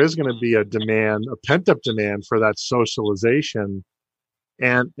a demand, a pent-up demand for that socialization.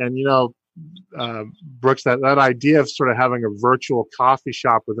 And Brooks, that idea of sort of having a virtual coffee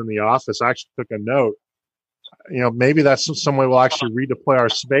shop within the office, I actually took a note. Maybe that's some way we'll actually redeploy our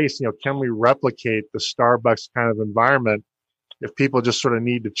space. Can we replicate the Starbucks kind of environment if people just sort of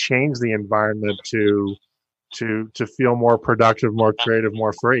need to change the environment to feel more productive, more creative,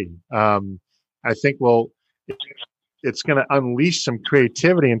 more free? I think it's going to unleash some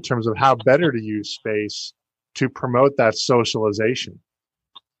creativity in terms of how better to use space to promote that socialization.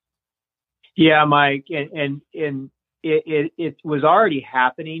 Yeah, Mike, and it was already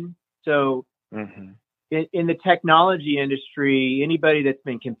happening. So in the technology industry, anybody that's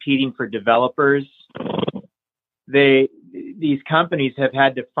been competing for developers, they these companies have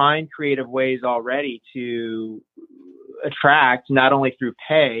had to find creative ways already to attract, not only through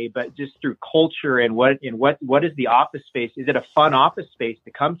pay, but just through culture and what is the office space? Is it a fun office space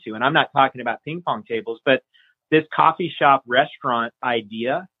to come to? And I'm not talking about ping pong tables, but this coffee shop restaurant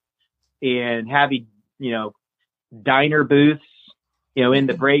idea and having, diner booths, in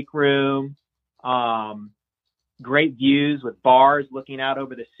the break room, great views with bars looking out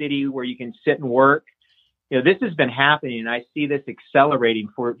over the city where you can sit and work. This has been happening, and I see this accelerating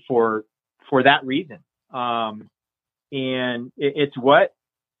for that reason. And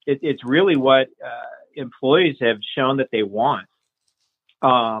it's really what employees have shown that they want.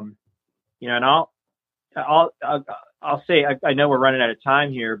 And I'll say, I know we're running out of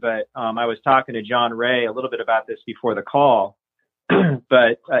time here, but I was talking to John Ray a little bit about this before the call,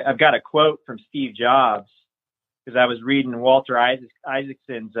 but I've got a quote from Steve Jobs, because I was reading Walter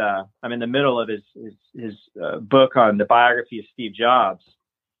Isaacson's, I'm in the middle of his book on the biography of Steve Jobs.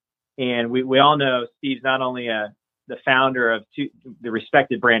 And we all know Steve's not only the founder of the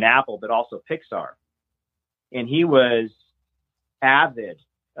respected brand Apple, but also Pixar. And he was avid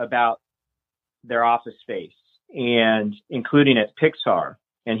about their office space, and including at Pixar.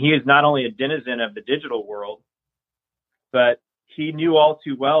 And he is not only a denizen of the digital world, but he knew all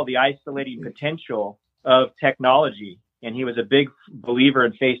too well the isolating potential of technology. And he was a big believer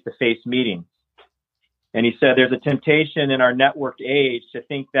in face-to-face meetings. And he said, there's a temptation in our networked age to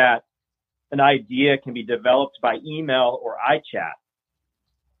think that an idea can be developed by email or iChat.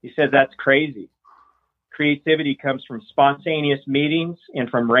 He said, that's crazy. Creativity comes from spontaneous meetings and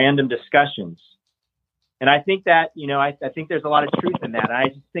from random discussions. And I think that, I think there's a lot of truth in that. I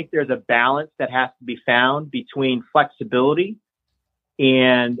just think there's a balance that has to be found between flexibility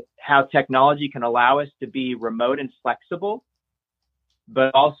and how technology can allow us to be remote and flexible,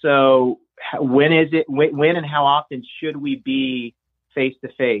 but also when and how often should we be face to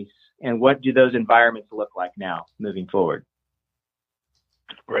face, and what do those environments look like now moving forward?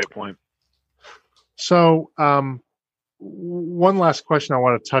 Great point. So, one last question I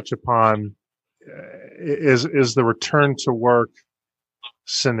want to touch upon is the return to work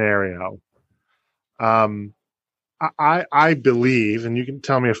scenario. I believe, and you can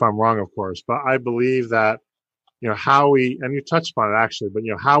tell me if I'm wrong, of course, but I believe that, how we, and you touched upon it actually, but,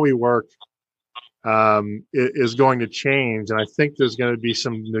 how we work is going to change. And I think there's going to be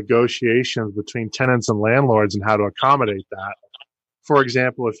some negotiations between tenants and landlords and how to accommodate that. For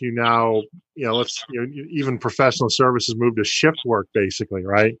example, if you now, even professional services move to shift work, basically,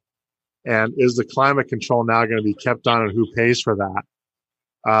 right? And is the climate control now going to be kept on, and who pays for that?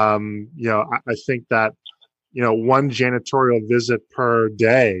 I think that, one janitorial visit per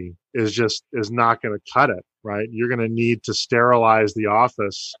day is not going to cut it, right? You're going to need to sterilize the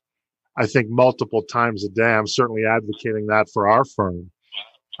office, I think, multiple times a day. I'm certainly advocating that for our firm.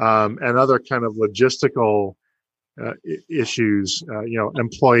 And other kind of logistical issues,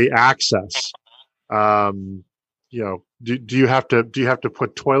 employee access. Do you have to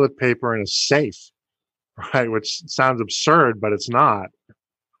put toilet paper in a safe, right? Which sounds absurd, but it's not,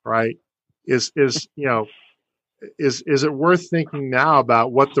 right? Is it worth thinking now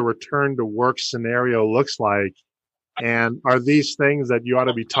about what the return to work scenario looks like? And are these things that you ought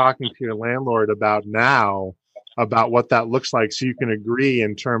to be talking to your landlord about now, about what that looks like, so you can agree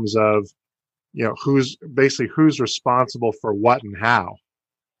in terms of, who's responsible for what and how?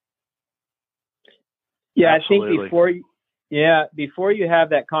 Yeah, Absolutely. I think before you have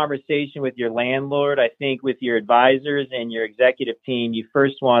that conversation with your landlord, I think with your advisors and your executive team, you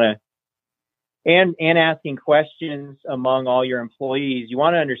first want to, and asking questions among all your employees, you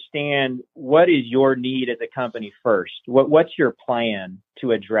want to understand what is your need as a company first. What's your plan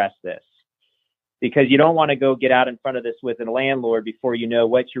to address this? Because you don't want to go get out in front of this with a landlord before you know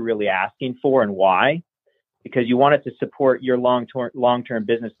what you're really asking for and why, because you want it to support your long-term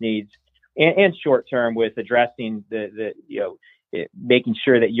business needs and short-term with addressing making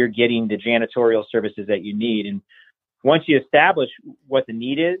sure that you're getting the janitorial services that you need. And once you establish what the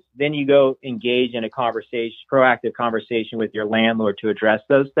need is, then you go engage in a proactive conversation with your landlord to address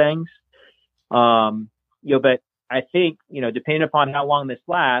those things. But I think, depending upon how long this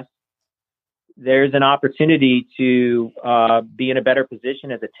lasts, there's an opportunity to be in a better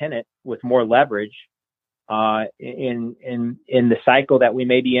position as a tenant with more leverage in the cycle that we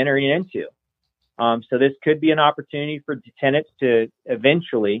may be entering into. So this could be an opportunity for tenants to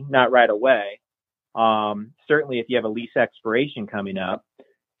eventually, not right away, certainly if you have a lease expiration coming up,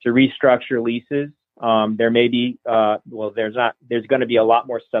 to restructure leases. There may be, there's going to be a lot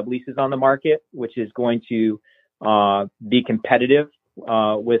more subleases on the market, which is going to be competitive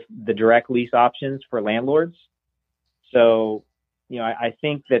with the direct lease options for landlords. So, I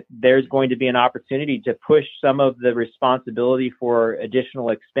think that there's going to be an opportunity to push some of the responsibility for additional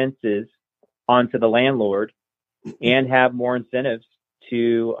expenses onto the landlord and have more incentives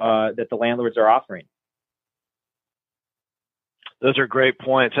that the landlords are offering. Those are great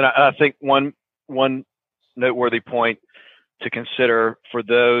points. And I think one noteworthy point to consider for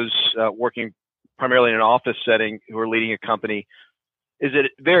those working primarily in an office setting who are leading a company is that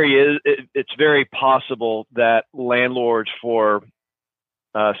it's very possible that landlords for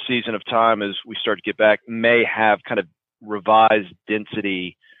a season of time as we start to get back may have kind of revised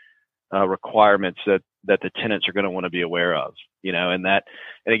density requirements that the tenants are going to want to be aware of, and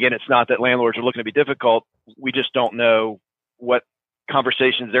again, it's not that landlords are looking to be difficult. We just don't know what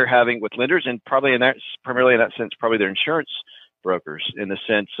conversations they're having with lenders, and primarily in that sense, probably their insurance brokers, in the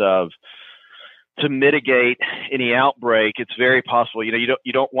sense of to mitigate any outbreak. It's very possible,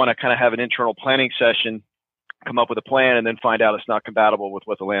 you don't want to kind of have an internal planning session, come up with a plan, and then find out it's not compatible with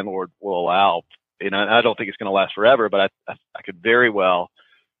what the landlord will allow. And I don't think it's going to last forever, but I could very well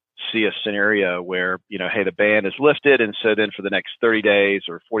see a scenario where, hey, the ban is lifted, and so then for the next 30 days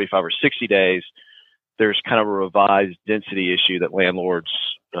or 45 or 60 days, there's kind of a revised density issue that landlords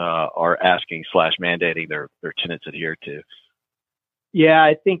are asking / mandating their tenants adhere to. Yeah,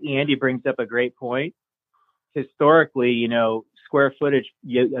 I think Andy brings up a great point. Historically, square footage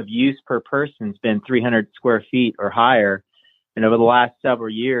of use per person has been 300 square feet or higher. And over the last several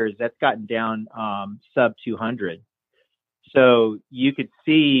years, that's gotten down sub 200. So you could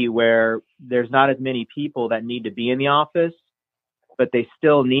see where there's not as many people that need to be in the office, but they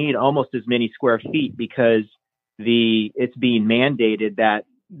still need almost as many square feet because it's being mandated that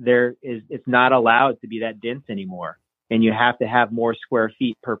it's not allowed to be that dense anymore. And you have to have more square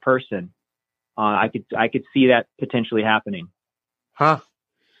feet per person. I could see that potentially happening. Huh.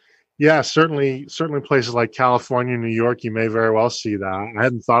 Yeah, certainly places like California, New York, you may very well see that. I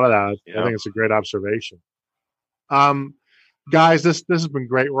hadn't thought of that. Yeah. I think it's a great observation. Guys, this has been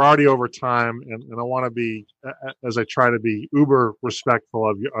great. We're already over time, and I want to be, as I try to be, uber respectful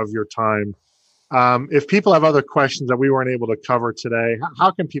of your time. If people have other questions that we weren't able to cover today,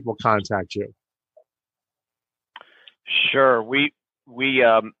 how can people contact you? Sure. We're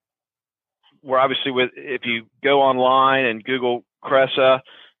obviously if you go online and Google Cresa,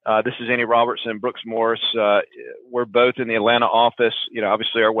 this is Andy Robertson and Brooks Morris. We're both in the Atlanta office.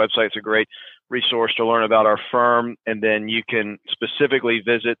 Obviously our website's a great resource to learn about our firm. And then you can specifically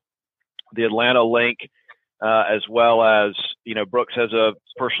visit the Atlanta link, as well as, Brooks has a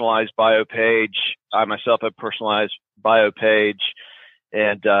personalized bio page. I myself have a personalized bio page.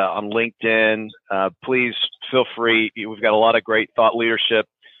 And on LinkedIn, please feel free. We've got a lot of great thought leadership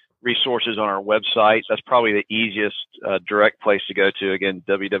resources on our website. That's probably the easiest direct place to go to. Again,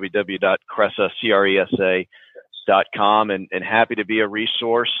 www.cresa.com, and happy to be a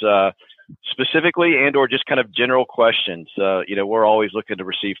resource specifically and or just kind of general questions. We're always looking to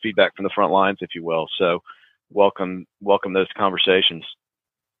receive feedback from the front lines, if you will. So welcome those conversations.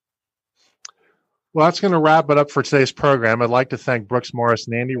 Well, that's going to wrap it up for today's program. I'd like to thank Brooks Morris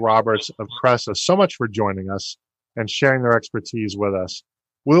and Andy Roberts of Cresa so much for joining us and sharing their expertise with us.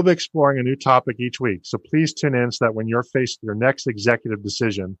 We'll be exploring a new topic each week, so please tune in so that when you're faced with your next executive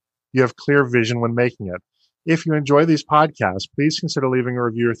decision, you have clear vision when making it. If you enjoy these podcasts, please consider leaving a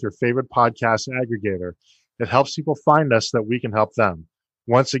review with your favorite podcast aggregator. It helps people find us so that we can help them.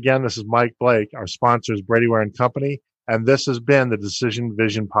 Once again, this is Mike Blake. Our sponsor is Brady Ware & Company, and this has been the Decision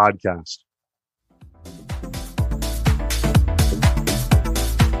Vision Podcast.